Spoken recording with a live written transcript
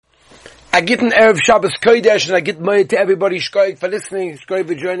I get an Erev Shabbos Kodesh, and I get money to everybody. Shkoyik for listening. Shkoyik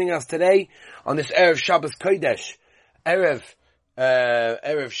for joining us today on this Erev Shabbos Kodesh. Erev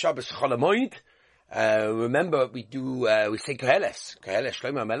Shabbos Chol HaMoed. Remember, we say Koheles. Koheles,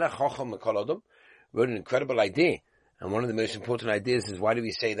 Shlomo HaMelech, Chacham Kol Adam, wrote an incredible idea. And one of the most important ideas is, why do we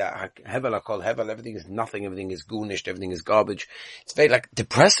say that Hevel HaKol Hevel, everything is nothing, everything is gunished, everything is garbage. It's very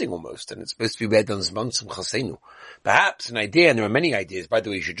depressing almost, and it's supposed to be read on Zman Simchasenu. Perhaps an idea, and there are many ideas, by the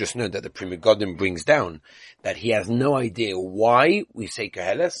way, you should just know that the Pri Megadim brings down that he has no idea why we say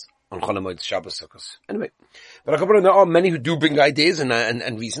Koheles on Chol HaMoed Shabbos Sukkos. Anyway, but there are many who do bring ideas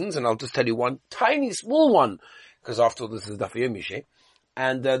and reasons, and I'll just tell you one tiny, small one, because after all this is Daf Yom Yisheh.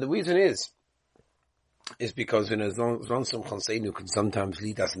 And the reason is because, Zman Simchasenu can sometimes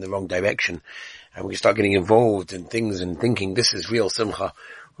lead us in the wrong direction, and we start getting involved in things and thinking this is real Simcha,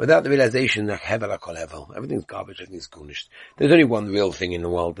 without the realization that Hevel HaKol Hevel, everything's garbage, everything's gunished. There's only one real thing in the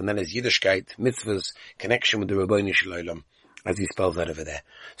world, and that is Yiddishkeit, mitzvahs, connection with the Rabbeinu Shel Olam, as he spells that over there.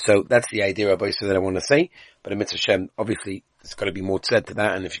 So that's the idea, Rabbi, that I want to say. But in Mitzvah Shem, obviously, there's got to be more said to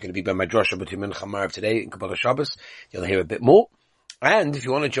that, and if you're going to be by my drasha between Mincha and Marav today in Kabbalah Shabbos, you'll hear a bit more. And if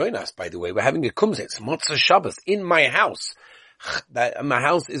you want to join us, by the way, we're having a Kumzitz, Motzah Shabbos, in my house. My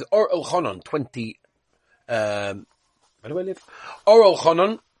house is Or Elchanan 20, where do I live? Or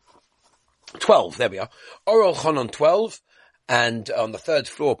Elchanan 12, there we are. Or Elchanan 12, and on the third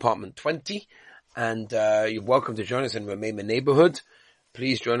floor, apartment 20. And you're welcome to join us in Ramema neighborhood.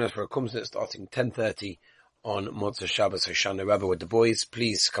 Please join us for a Kumzitz starting 10:30 on Motzah Shabbos, Hoshana Rabbah with the boys.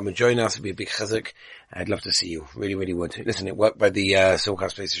 Please come and join us. It'll be a big chazak. I'd love to see you. Really, really would. Listen, it worked by the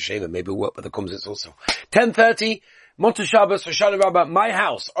Simchas Place of Sheva. Maybe it'll work by the Kumzitz also. 10:30, Motzah Shabbos, Hoshana Rabbah, my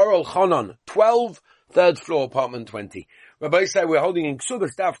house, Or Elchanan 12, third floor, apartment 20. Rabbi said we're holding in Ksuba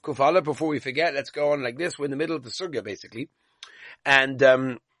Staff Kufala. Before we forget, let's go on like this. We're in the middle of the Sugya, basically.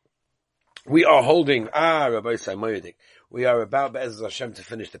 And we are holding, Rabbi Say Moedik. We are about, Be'ez Hashem, to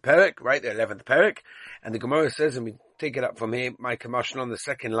finish the Perek, right? The 11th Perek. And the Gemara says, and we take it up from here, my Kamashal on the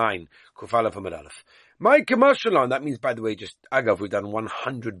second line, Kufala from Aleph. My Kamashal on, that means, by the way, just, Agav, we've done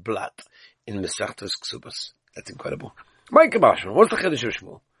 100 blat in Mesachtos Ksubas. That's incredible. My Kamashal, what's the Chiddush of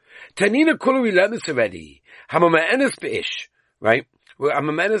Shmuel? Tanina Kulu, we learned this already. Hamama'enes Be'ish, right? Well,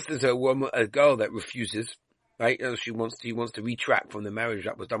 Hamama'enes is a girl that refuses, right? He wants to retract from the marriage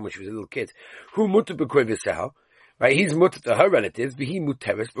that was done when she was a little kid. Who mutter b'koi v'seha, right? He's mutter to her relatives, but he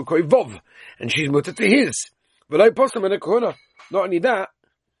mutteres b'koi vov, and she's mutter to his. But I post him in a corner. Not only that,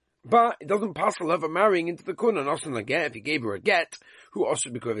 but it doesn't pass her for marrying into the corner. And also a get, if he gave her a get, who also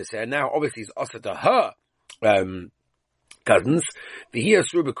b'koi v'seha. Now, obviously, he's also to her cousins, he has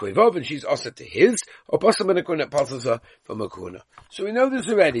b'koi vov, and she's also to his. Or post him in a corner, passes her from a corner. So we know this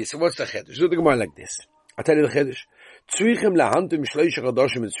already. So what's the chiddush? So the Gemara like this. I tell you the chiddush. Tzrichem lahantim shloisha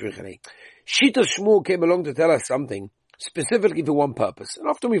chadoshim and tzrichem. Shita Shmuel came along to tell us something specifically for one purpose. And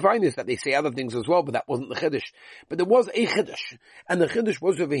often we find this, that they say other things as well, but that wasn't the chiddush. But there was a chiddush. And the chiddush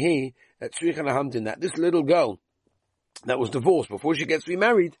was over here, that tzrichem lahantim, that this little girl that was divorced before she gets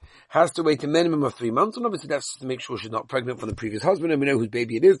remarried has to wait a minimum of 3 months. And obviously that's to make sure she's not pregnant from the previous husband. And we know whose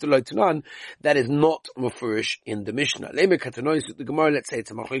baby it is, the Loitanan. That is not mafurish in the Mishnah. The Gemara, let's say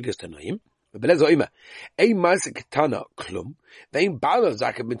it's a machlokes tanoim. Beleza oima, ein ma'aseh ketana klum, ve'ein ba'alav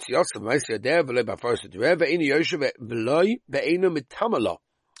zakeh mitziyosah ma'aseh yadeh v'loi ba'farsa dereh, ve'ein yoshev v'loi ve'einu mitamala.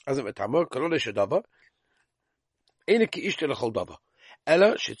 Azim mitamala, kalol eshadavar, eina ki'ishte l'chol davar,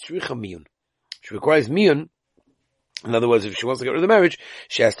 ela shetzricha miyun. She requires miyun. In other words, if she wants to get rid of the marriage,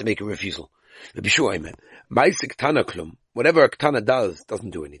 she has to make a refusal. The bishua oima, ma'aseh ketana klum, whatever a ketana does,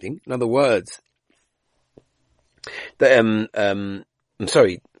 doesn't do anything. In other words,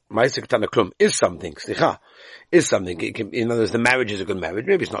 Ma'aseh Ketana Klum is something, is something. In other words, the marriage is a good marriage.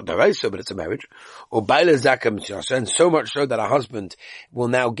 Maybe it's not daraisa, but it's a marriage. Or Baila Zakah Mitziyah, and so much so that a husband will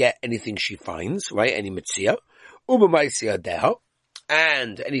now get anything she finds, right? Any Mitziyah. Uba Ma'aseh Deha,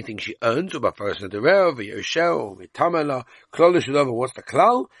 and anything she earns, Uba Farasna Derev, Yoshel, Vitamela, Klal Shadova, what's the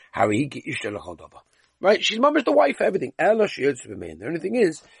Klal? Harihiki Ishtel Chodova. Right? She's mamish the wife for everything. Ella she earns for me. The only thing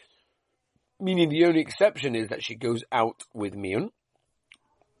is, meaning the only exception is that she goes out with Miyun.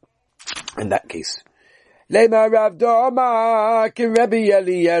 In that case, Lema Rav Doma ke Rabbi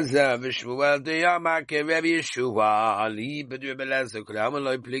Eliezer v'Shmuel Diyama ke Rabbi Yeshua li b'du Eliezer k'lam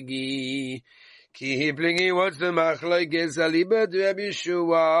aloi pligi ki hi pligi what's the machlokes ali b'du Rabbi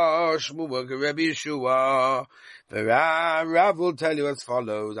Yeshua Shmuel ke Rabbi Yeshua. The Rav will tell you as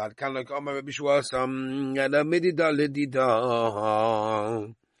follows: Ad kan like Omar Rabbi Yeshua some and a midida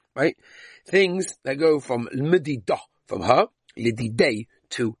lidida, right? Things that go from midida, from her lididei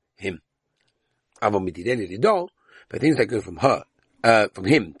to him. But things that go from her from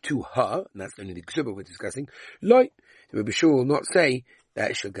him to her, and that's only the ksuba we're discussing, the Rebbe Shua will not say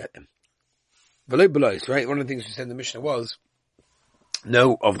that she'll get them. V'lo belois, right? One of the things we said in the Mishnah was,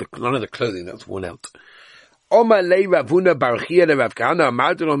 none of the clothing that's worn out. Oma lei Ravuna Barchia le Rav Kahana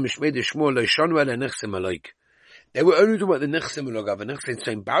Amardanon Mishmei de Shmuel le Shonwa le Nechsim Aloik. They were only talking about the Nechsim Aloik, the Nechsim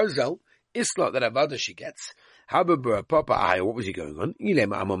saying Barzel, Isla that Avada she gets. Hababura Papa Aya, what was he going on?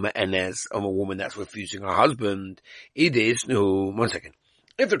 Ilema Amama Enes, I'm a woman that's refusing her husband. Idis, no, 1 second.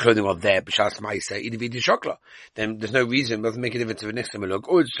 If the clothing are there, b'shas ma'isa, idividi shokla, then there's no reason, it doesn't make a difference if it next time look,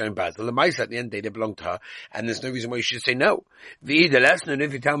 or it's showing basil. The ma'isa at the end of the day, they belong to her, and there's no reason why you should say no. V'ida lesson, and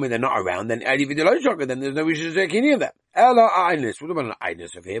if you tell me they're not around, then idividi lo shokla, then there's no reason to take any of that. Ella ayness, what about an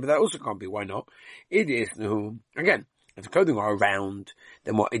ayness over here? But that also can't be, why not? Idis, no. Again, if the clothing are around,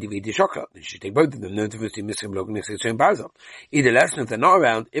 then what idividi shokla? Then you should take both of them. No difference between missing and showing basil. Either lesson, if they're not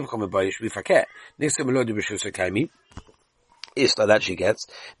around, if come by, should be faket. Next time lo b'shus Isla that she gets,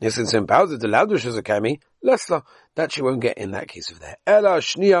 Nissen Sim Bowser, the louder is a kami, Lesla, that she won't get in that case of there. Ella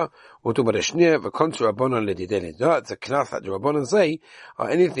Shnia, or to but a Shnia, the contra Rabbanon Lidideli. It's a knas that the Rabbanon say, or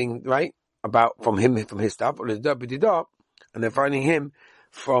anything, right, about from his stuff, or Lididabidida, and they're finding him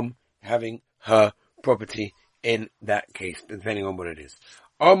from having her property in that case, depending on what it is.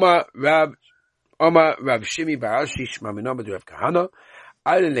 Oma Rav Shimi Barashish Maminama Rav Kahana,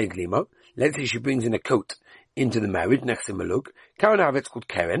 Island Lima, let's say she brings in a coat into the marriage next to Maluk. Karen have it's called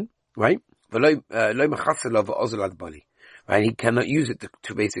Karen, right? Right? He cannot use it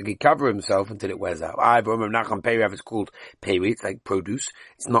to basically cover himself until it wears out. It's called Peri, it's like produce.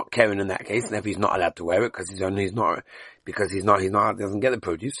 It's not Karen in that case, and if he's not allowed to wear it because he doesn't get the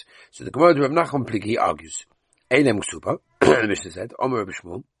produce. So the Gemara of Nachman Pligi argues. Eilem Ksuba, the Mishnah said, Omer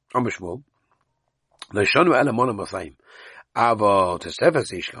B'Shmuel, Lo Shonu Ela Mona Masayim, Avo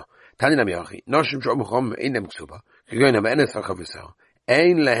Tesefes Ishla, Tani Namiyachi, Noshim Shomchom Eilem Ksuba, Kigoyin Am Enes HaChavusel,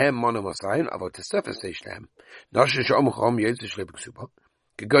 Ein Lehem Mona Masayim, Avo Tesefes Ishlehem, Noshim Shomchom Yetz Shleb Ksuba,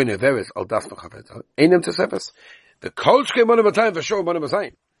 Kigoyin Averes Al Das HaChavusel, Eilem Tesefes, the Kolshke Mona Masayim, for sure Mona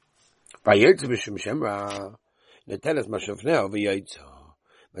Masayim. Vayetz B'Shem Shemra, Neteles Mashofneo V'Yetz.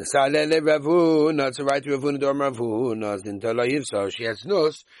 It's a right to Ravuna, so she has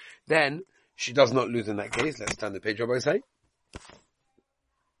nus, then she does not lose in that case. Let's turn the page up, I say.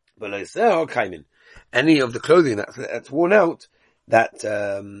 But any of the clothing that's worn out, that's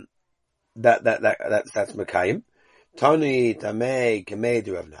Mekayim. Tani Tamei Kamei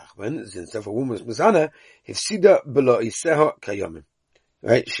de Rav Nachman, since if a woman's Mazana, if Sida below Iseha Kayomim.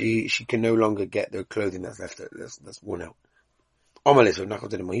 Right? She can no longer get the clothing that's left, that's worn out. Omalis of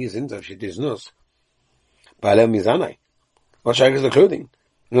Nachot and Mohizin, if she does nus. Ba'alel Mizanai. What shag is the clothing?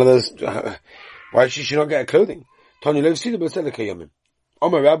 In other words, why should she not get her clothing? Tani Lev Sida B'Sele Kayomim.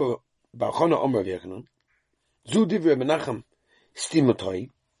 Omar Rabba Ba'chona Omar V'Yechanon. Zu Divre Menachem Stimotoi.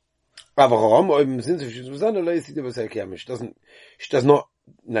 Avachorom, or even since if she's Mizanai, Lev Sida B'Sele Kayomim. She does not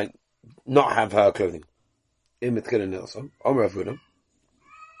have her clothing. In Mitkele Nelson. Omar Ravuna.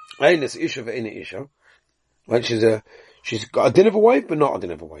 Einis Isha Ve'ina Isha. Right, she's got a din of a wife, but not a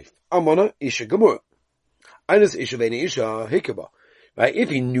din of a wife. Amona Isha Gemur. Einis Isha Ve'ina Isha Hikaba. Right, if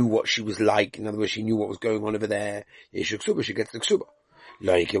he knew what she was like, in other words, she knew what was going on over there, Isha Ksuba, she gets the Ksuba.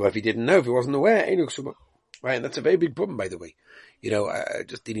 Like, if he didn't know, if he wasn't aware, ain't no Ksuba. Right, and that's a very big problem, by the way.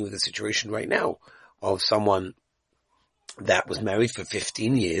 Just dealing with a situation right now of someone that was married for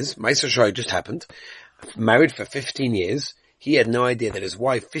 15 years. Ma'aser Shai just happened. Married for 15 years. He had no idea that his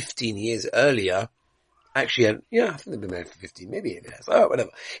wife 15 years earlier actually had, I think they've been married for 15, maybe it has. Oh, whatever.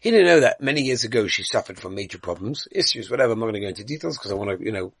 He didn't know that many years ago she suffered from major problems, issues, whatever. I'm not going to go into details because I want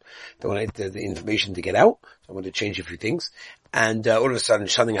to, don't want the information to get out. I want to change a few things. And, all of a sudden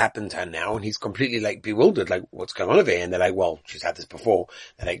something happened to her now and he's completely bewildered, what's going on over here? And they're like, well, she's had this before.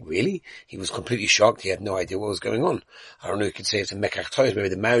 They're like, really? He was completely shocked. He had no idea what was going on. I don't know if you could say it's a mekach toys, maybe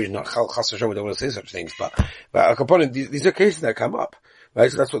the marriage, not chas v'shom, we don't want to say such things, but these are cases that come up. Right,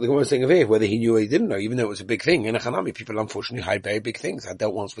 so that's what the Gemara is saying over here, whether he knew or he didn't know, even though it was a big thing. In a Hanami, people unfortunately hide very big things. I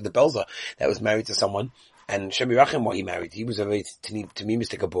dealt once with a Belzer that was married to someone, and Shemi Rachim, what he married, he was a very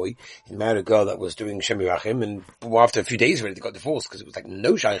Tamim boy. He married a girl that was doing Shemi Rachim, and after a few days already, they got divorced, because it was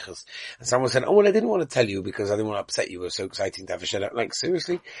no shaykhs. And someone said, oh, well, I didn't want to tell you, because I didn't want to upset you. It was so exciting to have a shayla. Like,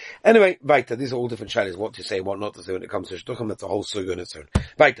 seriously? Anyway, Vaita, these are all different shaylas, what to say, what not to say when it comes to Shtuchim. That's a whole suga on its own.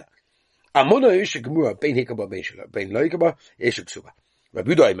 Vaita. Amona Isha Gemura, Bein Hikaba, Bein Loikaba, Isha Ksuba.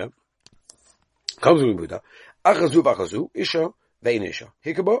 Rabbi Yehuda comes with Buddha. Achazu, Isha, Vein Isha.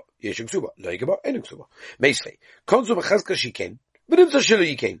 Hikaba, Yeshuk Suba, Loikaba, Enuk Suba. Meisvei. Konzu Bachazka Shiken, but if the Shilo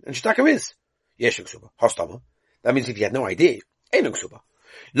Yiken, and Shtaka is Yeshuk Suba, Hostama. That means if you had no idea, Enuk Suba.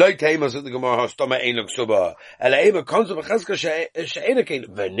 Loi Tema said the Gemara Hastama Ein Ksuba. Elaima Konsu Bechazka She'ena Kain.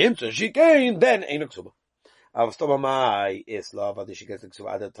 Venimtza she kain, then Ein Ksuba. Avstama Mai Isla, but she gets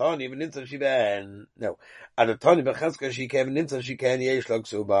Ksuba. Adatani, Venimtza she ben. No. Adatani Bechazka she came, Venimtza she can, Yesh Lag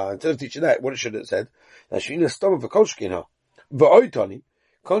Ksuba. Instead of teaching that, what should it have said? That she in a stomach for Kolshkin. V'oitani.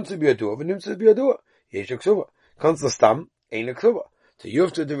 Konsu Biadua, Venimtza Biadua. Yesh Lag Ksuba. Konsu Stam, Ein Ksuba. So you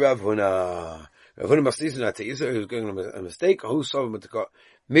have to do Ravuna. Ravuna must listen to Yisrael who's going on a mistake, or who's solving with the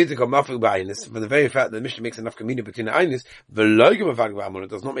mafik ba'aynis, for the very fact that the Mishnah makes enough communion between the aynis, v'loigim mafik ba'amona,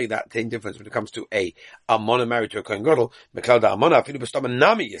 does not make that same difference when it comes to a Amona married to a Kohen Gadol, Mekal da Amona, afilu b'stam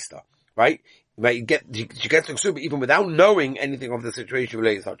nami yista, right? She gets to Ksuba even without knowing anything of the situation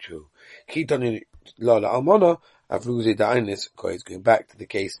related, it's not true. Kitani la Amona, afluzi da aynis, going back to the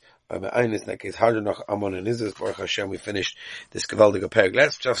case, in that case, Harjanach Amon and Izis, Baruch Hashem, we finished this Gavaldiga Perek.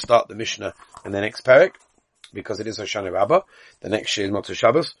 Let's just start the Mishnah and the next Perek, because it is Hoshana Rabbah. The next year is Matzah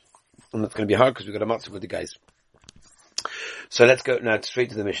Shabbos, and that's going to be hard because we've got a Matzah with the guys. So let's go now straight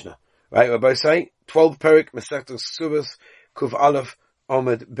to the Mishnah. Right, we're both saying, 12 Perek, Masechtas Subas, Kuf Aleph,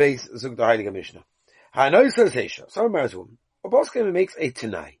 Ahmed, Beis, Zug the Heilige Mishnah. Hanoi says Heisha, some married woman, Oboskema makes a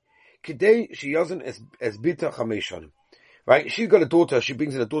Tanai. Kidei, she doesn't as Bita Chameshonim. Right? She's got a daughter, she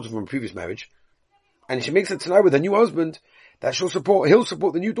brings in a daughter from a previous marriage, and she makes it tonight with her new husband, that he'll support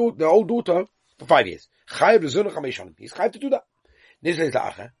the old daughter for 5 years. Chayav l'zunah chamesh shanim. He's chayav to do that.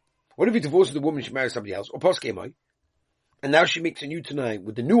 What if he divorces the woman, she marries somebody else, or poskemai, and now she makes a new tonight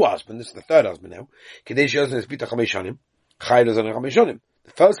with the new husband, this is the third husband now, Kadei she doesn't bita chamesh shanim, chayav l'zunah chamesh shanim.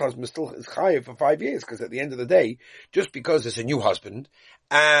 The first husband still is chayav for 5 years, because at the end of the day, just because it's a new husband,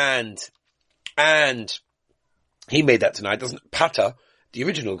 and he made that tonight, doesn't patter the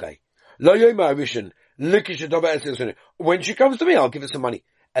original guy. When she comes to me, I'll give her some money.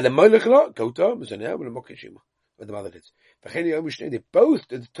 And the mother did. Both,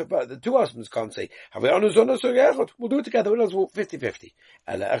 the two husbands can't say, we'll do it together, we'll 50-50.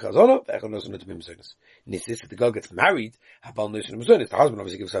 The girl gets married, the husband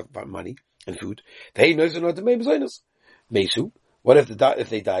obviously gives her money and food. What if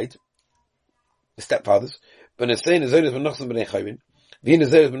they died? The stepfathers. But it's saying the zonas were nothing b'nei chayvin. V'yin the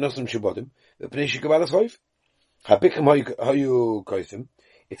zonas were nothing shibodim. V'pnei shikabalas chayv. Habikam how you koysim.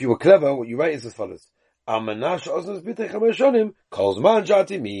 If you were clever, what you write is as follows. Amanash osnas b'tei chamesh shonim. Kolzman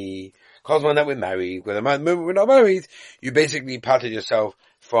jati mi. Kolzman that we're married. When we're not married, you basically parted yourself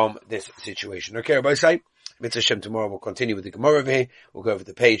from this situation. Okay, everybody say? Mitzvah Hashem, tomorrow we'll continue with the Gemara over here. We'll go over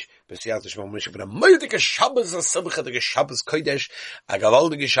the page. But Siyat Shema Moshe for the Moedige Shabbos, a Simcha, Shabbos Kodesh, a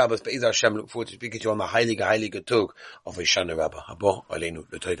Gavaldige Shabbos. Be'ez Hashem, look forward to speaking to you on the Heilige Tug of Hoshana Rabbah. Habo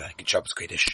Aleinu L'Toiva. Good Shabbos Kodesh.